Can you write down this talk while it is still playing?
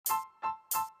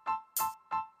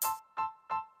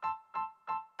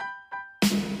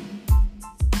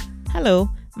Hello,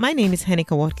 my name is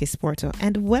Henika Watkins Porto,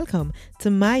 and welcome to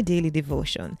My Daily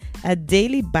Devotion, a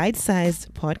daily bite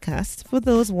sized podcast for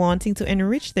those wanting to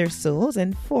enrich their souls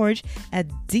and forge a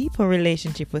deeper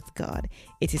relationship with God.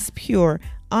 It is pure,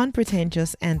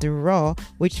 unpretentious, and raw,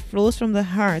 which flows from the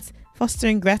heart,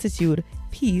 fostering gratitude,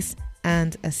 peace,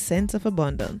 and a sense of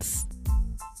abundance.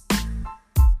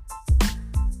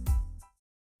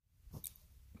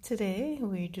 Today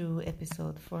we do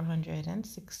episode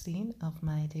 416 of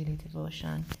My Daily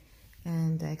Devotion,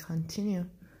 and I continue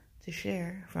to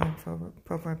share from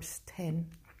Proverbs 10.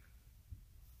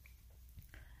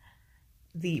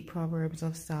 The Proverbs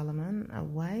of Solomon: a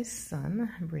wise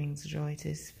son brings joy to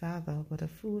his father, but a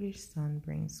foolish son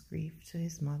brings grief to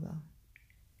his mother.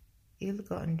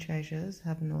 Ill-gotten treasures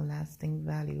have no lasting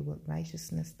value, but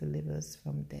righteousness delivers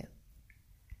from death.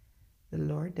 The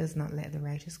Lord does not let the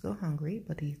righteous go hungry,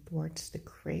 but he thwarts the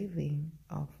craving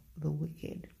of the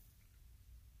wicked.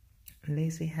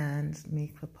 Lazy hands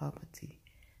make for poverty,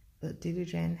 but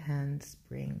diligent hands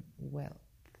bring wealth.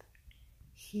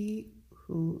 He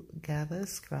who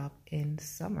gathers crop in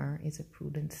summer is a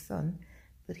prudent son,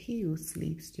 but he who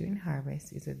sleeps during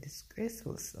harvest is a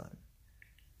disgraceful son.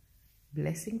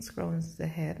 Blessings crown the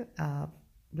head of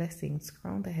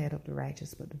the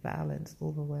righteous, but violence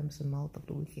overwhelms the mouth of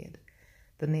the wicked.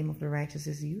 The name of the righteous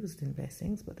is used in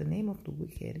blessings, but the name of the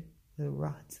wicked will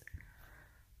rot.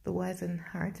 The wise in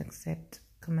heart accept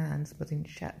commands, but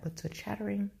to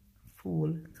chattering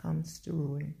fool comes to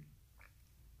ruin.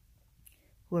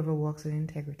 Whoever walks in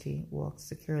integrity walks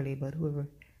securely, but whoever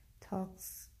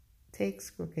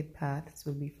takes crooked paths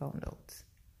will be found out.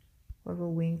 Whoever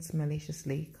winks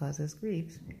maliciously causes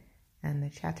grief, and the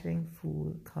chattering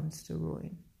fool comes to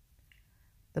ruin.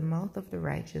 The mouth of the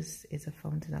righteous is a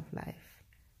fountain of life,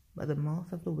 but the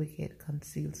mouth of the wicked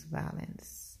conceals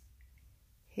violence.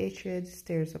 Hatred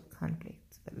stirs up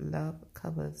conflict, but love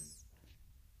covers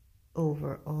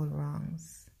over all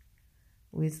wrongs.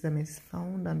 Wisdom is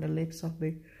found on the lips of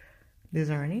the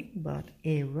discerning, but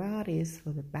a rod is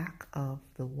for the back of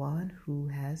the one who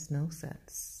has no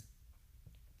sense.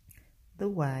 The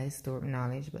wise store up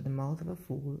knowledge, but the mouth of a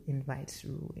fool invites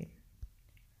ruin.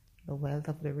 The wealth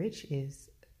of the rich is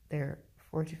their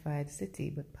fortified city,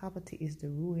 but poverty is the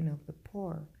ruin of the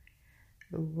poor.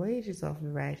 The wages of the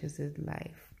righteous is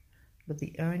life, but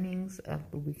the earnings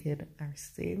of the wicked are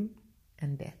sin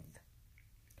and death.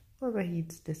 Whoever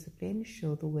heeds discipline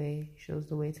shows the way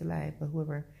to life, but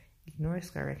whoever ignores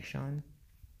correction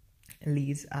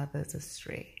leads others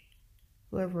astray.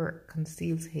 Whoever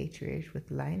conceals hatred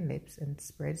with lying lips and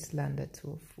spreads slander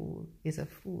to a fool is a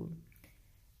fool.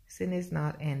 Sin is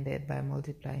not ended by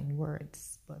multiplying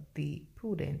words, but the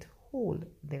prudent hold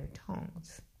their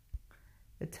tongues.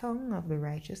 The tongue of the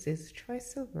righteous is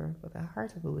choice silver, but the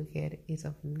heart of the wicked is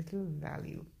of little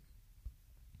value.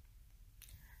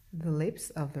 The lips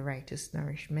of the righteous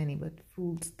nourish many, but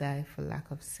fools die for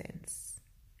lack of sense.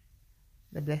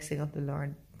 The blessing of the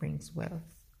Lord brings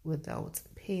wealth without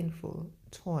painful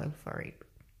toil for it.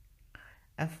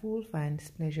 A fool finds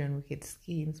pleasure in wicked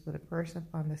schemes, but a person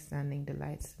of understanding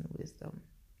delights in wisdom.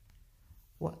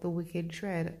 What the wicked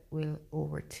dread will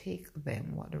overtake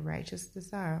them, what the righteous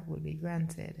desire will be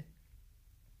granted.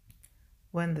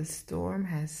 When the storm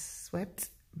has swept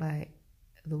by,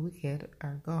 the wicked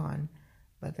are gone,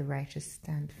 but the righteous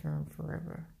stand firm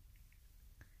forever.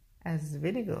 As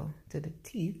vinegar to the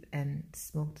teeth and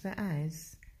smoke to the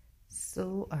eyes,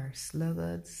 so are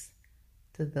sluggards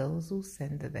to those who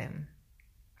send to them.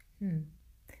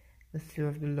 The fear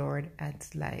of the Lord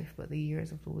adds life, but the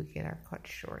years of the wicked are cut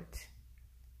short.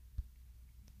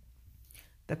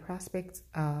 The prospects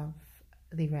of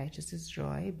the righteous is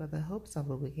joy, but the hopes of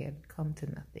the wicked come to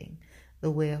nothing.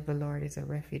 The way of the Lord is a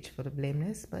refuge for the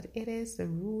blameless, but it is the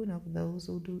ruin of those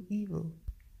who do evil.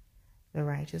 The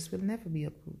righteous will never be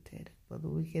uprooted, but the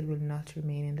wicked will not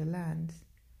remain in the land.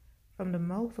 From the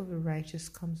mouth of the righteous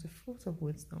comes the fruit of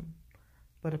wisdom,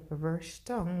 but a perverse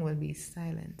tongue will be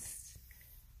silenced.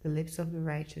 The lips of the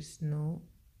righteous know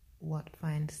what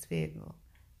finds favor,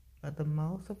 but the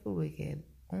mouth of the wicked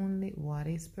only what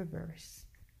is perverse.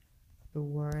 The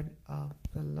word of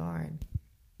the Lord.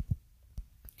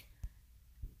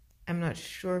 I'm not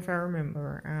sure if I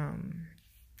remember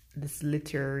this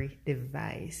literary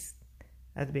device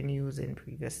has been used in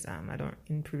previous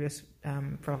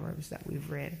proverbs that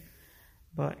we've read,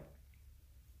 but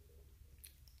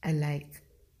I like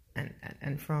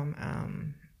and from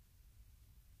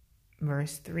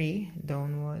verse 3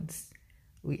 downwards,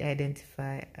 we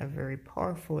identify a very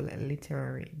powerful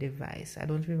literary device. I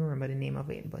don't remember the name of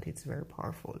it, but it's very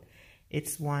powerful.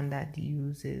 It's one that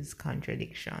uses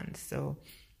contradictions. So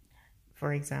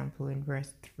for example, in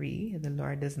verse 3, the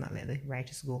Lord does not let the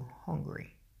righteous go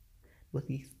hungry, but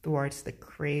he thwarts the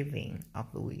craving of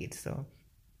the wicked. So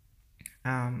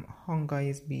hunger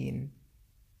is being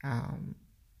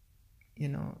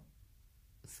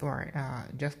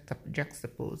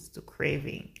juxtaposed to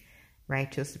craving,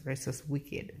 righteous versus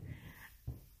wicked.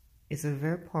 It's a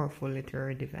very powerful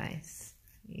literary device,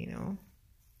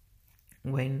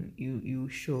 when you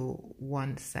show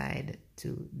one side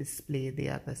to display the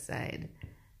other side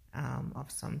of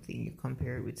something. You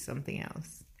compare it with something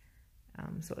else.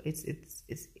 So it's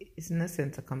in a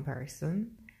sense a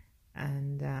comparison,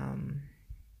 and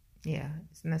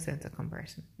it's in a sense a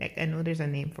comparison. Like, I know there's a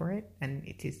name for it, and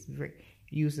it is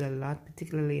used a lot,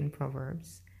 particularly in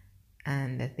Proverbs,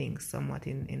 and I think somewhat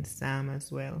in Psalm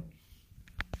as well.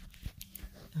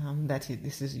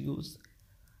 This is used,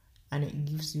 and it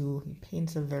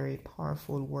paints a very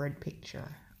powerful word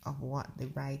picture of what the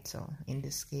writer, in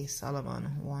this case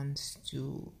Solomon, wants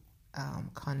to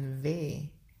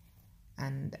convey.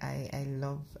 And I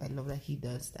love that he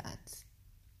does that.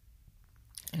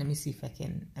 Let me see if I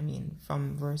can,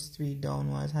 from verse 3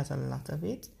 downwards has a lot of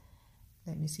it.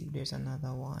 Let me see if there's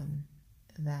another one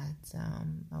that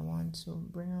I want to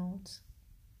bring out.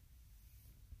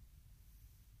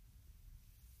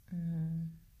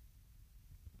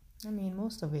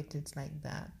 Most of it's like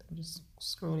that. I'm just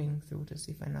scrolling through to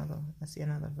see if I see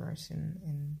another verse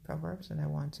in Proverbs that I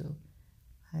want to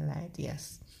highlight.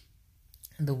 Yes.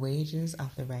 The wages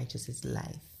of the righteous is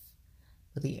life,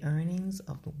 but the earnings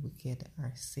of the wicked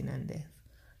are sin and death.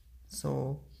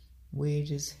 So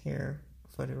wages here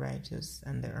for the righteous,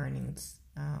 and the earnings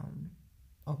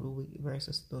of the wicked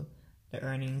versus the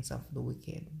earnings of the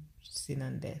wicked, sin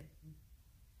and death.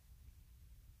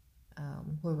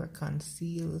 Whoever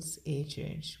conceals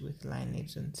hatred with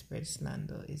lineage and spreads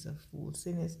slander is a fool.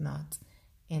 Sin is not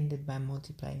ended by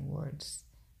multiplying words,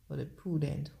 but the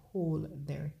prudent hold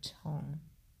their tongue.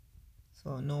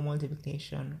 So no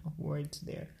multiplication of words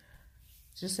there.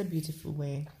 It's just a beautiful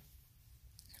way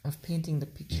of painting the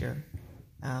picture,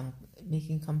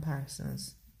 making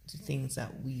comparisons to things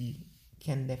that we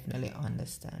can definitely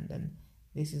understand. And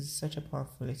this is such a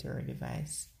powerful literary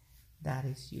device that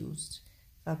is used.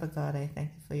 Father God, I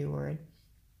thank you for your word.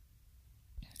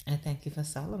 I thank you for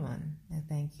Solomon. I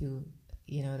thank you,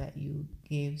 that you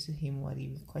gave to him what he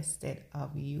requested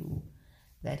of you,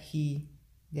 that he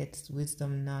gets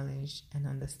wisdom, knowledge, and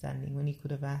understanding when he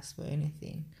could have asked for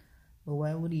anything. But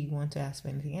why would he want to ask for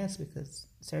anything else? Because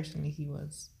certainly he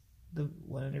was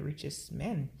one of the richest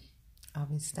men of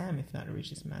his time, if not the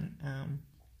richest man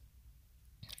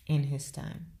in his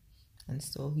time. And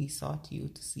so he sought you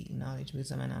to seek knowledge,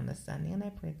 wisdom, and understanding. And I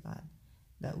pray, God,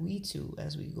 that we too,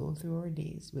 as we go through our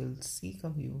days, will seek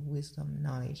of you wisdom,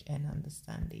 knowledge, and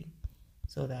understanding,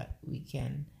 so that we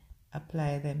can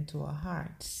apply them to our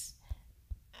hearts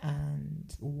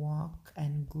and walk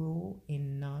and grow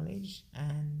in knowledge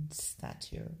and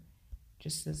stature,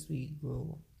 just as we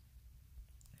grow.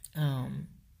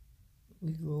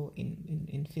 We grow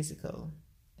in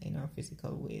our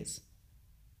physical ways.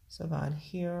 So God,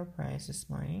 hear our prayers this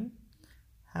morning.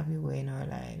 Have your way in our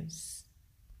lives,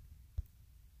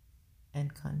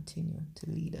 and continue to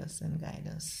lead us and guide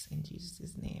us. In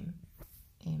Jesus' name,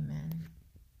 amen.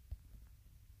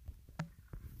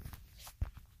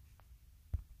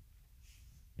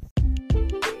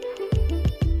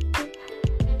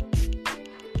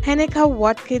 Henika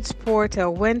Watkins Porter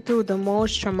went through the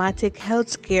most traumatic health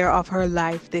scare of her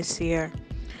life this year.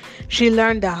 She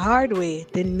learned the hard way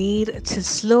the need to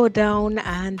slow down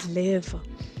and live.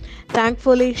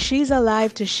 Thankfully, she's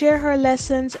alive to share her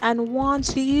lessons and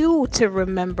wants you to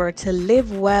remember to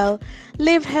live well,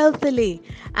 live healthily,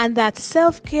 and that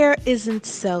self-care isn't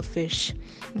selfish.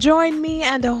 Join me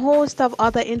and a host of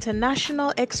other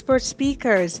international expert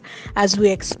speakers as we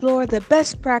explore the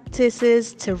best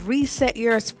practices to reset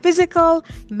your physical,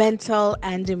 mental,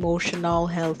 and emotional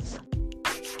health.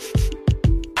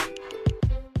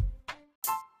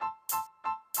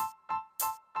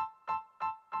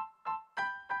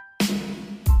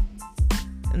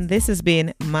 This has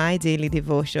been my daily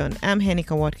devotion. I'm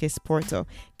Henika Watkins Porter.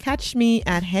 Catch me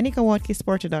at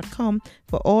henikawatkinsporter.com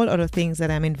for all other things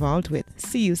that I'm involved with.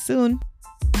 See you soon.